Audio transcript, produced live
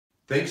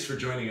Thanks for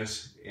joining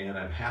us, and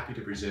I'm happy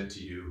to present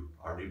to you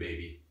our new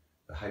baby,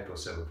 the Hypo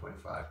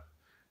 7.5.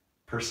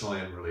 Personally,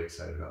 I'm really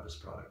excited about this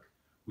product.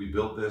 We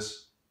built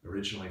this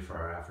originally for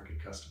our African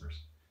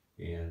customers,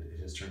 and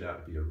it has turned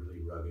out to be a really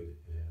rugged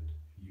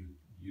and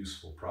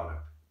useful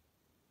product.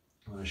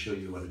 I want to show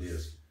you what it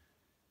is.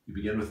 You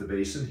begin with the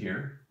basin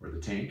here, or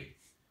the tank.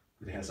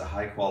 It has a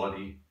high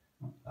quality,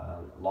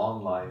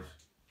 long life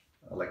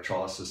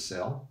electrolysis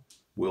cell.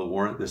 We'll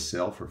warrant this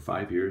cell for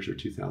 5 years or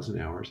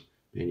 2,000 hours.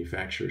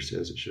 Manufacturer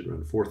says it should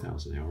run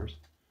 4,000 hours.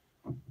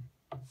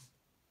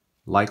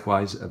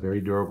 Likewise, a very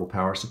durable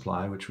power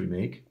supply, which we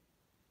make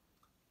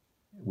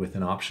with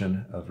an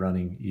option of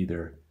running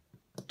either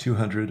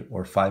 200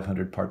 or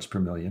 500 parts per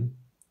million.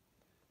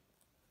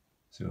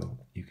 So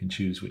you can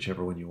choose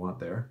whichever one you want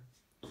there.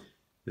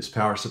 This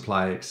power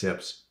supply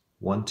accepts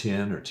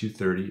 110 or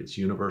 230. It's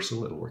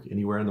universal. It'll work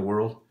anywhere in the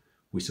world.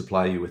 We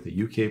supply you with a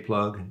UK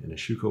plug and a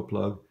Shuko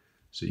plug,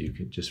 so you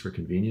can, just for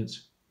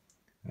convenience.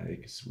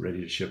 It's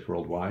ready to ship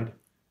worldwide.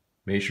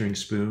 Measuring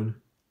spoon,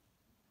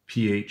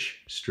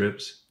 pH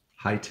strips,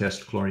 high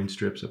test chlorine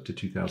strips up to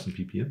 2,000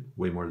 ppm,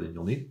 way more than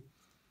you'll need.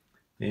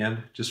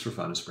 And just for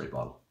fun, a spray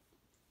bottle.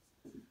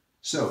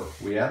 So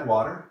we add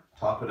water,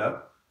 top it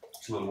up.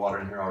 There's a little water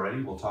in here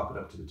already. We'll top it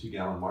up to the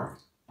 2-gallon mark.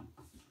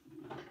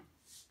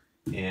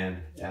 And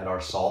add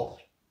our salt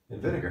and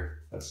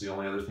vinegar. That's the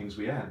only other things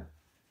we add.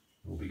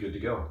 We'll be good to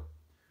go.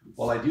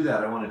 While I do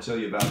that, I want to tell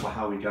you about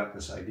how we got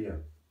this idea.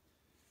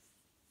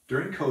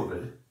 During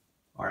COVID,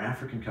 our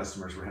African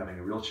customers were having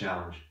a real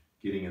challenge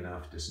getting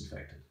enough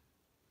disinfectant.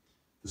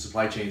 The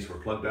supply chains were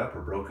plugged up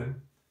or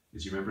broken.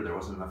 As you remember, there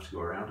wasn't enough to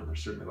go around, and there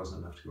certainly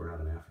wasn't enough to go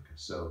around in Africa.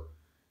 So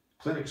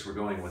clinics were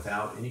going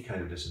without any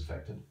kind of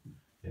disinfectant,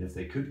 and if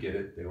they could get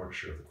it, they weren't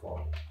sure of the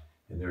quality.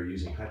 And they were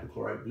using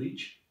hypochlorite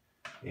bleach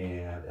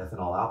and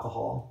ethanol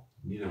alcohol,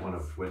 neither one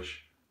of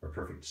which are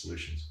perfect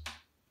solutions.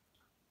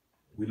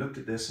 We looked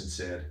at this and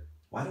said,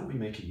 why don't we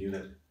make a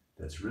unit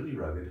that's really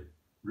rugged,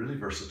 really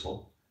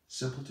versatile,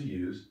 simple to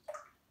use,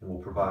 and will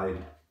provide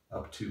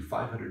up to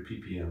 500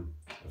 ppm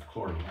of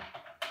chlorine,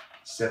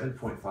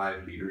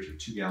 7.5 liters or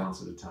 2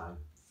 gallons at a time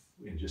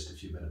in just a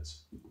few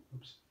minutes.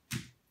 Oops.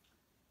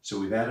 So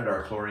we've added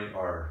our chlorine,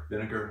 our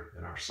vinegar,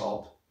 and our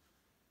salt.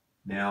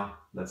 Now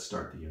let's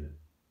start the unit.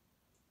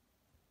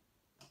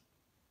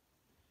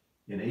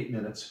 In 8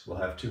 minutes, we'll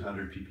have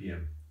 200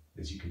 ppm.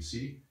 As you can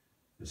see,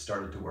 it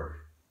started to work.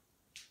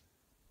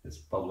 It's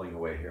bubbling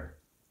away here.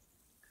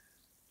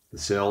 The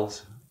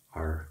cells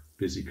are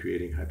busy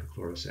creating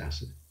hypochlorous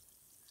acid.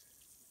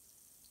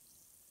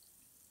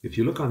 If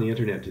you look on the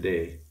internet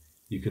today,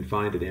 you can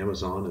find at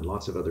Amazon and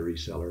lots of other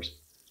resellers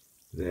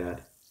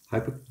that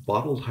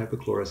bottled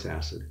hypochlorous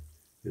acid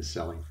is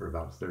selling for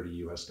about $30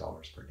 US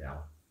per gallon.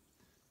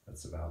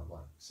 That's about,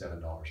 what,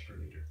 $7 per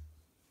liter.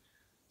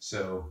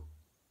 So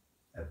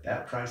at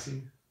that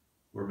pricing,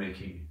 we're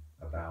making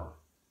about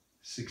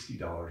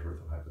 $60 worth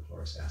of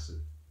hypochlorous acid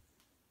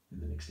in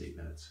the next 8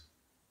 minutes.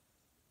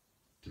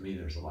 To me,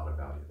 there's a lot of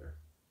value there.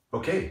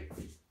 Okay,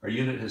 our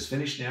unit has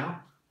finished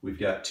now. We've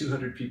got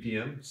 200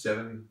 ppm,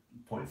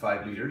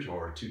 7.5 liters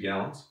or 2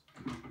 gallons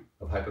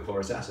of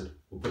hypochlorous acid.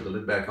 We'll put the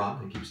lid back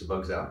on. It keeps the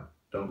bugs out.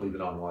 Don't leave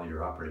it on while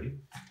you're operating.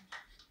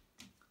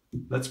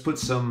 Let's put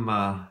some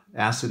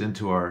acid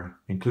into our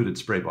included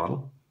spray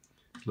bottle.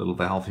 Little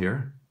valve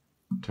here.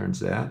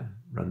 Turns that,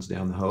 runs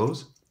down the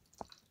hose.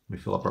 We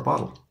fill up our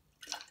bottle.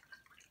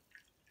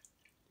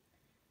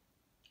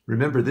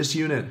 Remember, this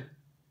unit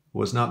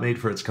was not made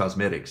for its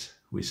cosmetics.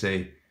 We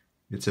say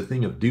it's a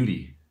thing of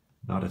duty,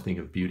 not a thing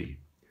of beauty.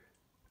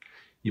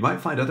 You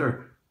might find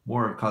other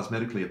more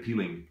cosmetically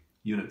appealing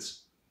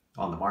units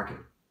on the market.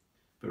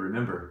 But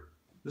remember,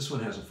 this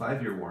one has a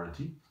 5-year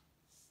warranty,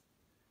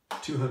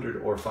 200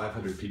 or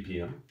 500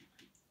 ppm,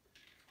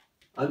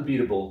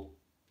 unbeatable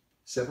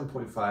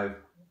 7.5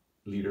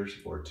 liters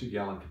or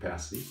 2-gallon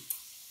capacity.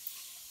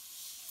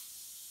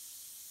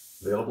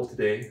 Available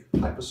today,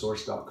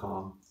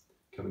 hyposource.com.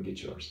 Come and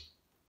get yours.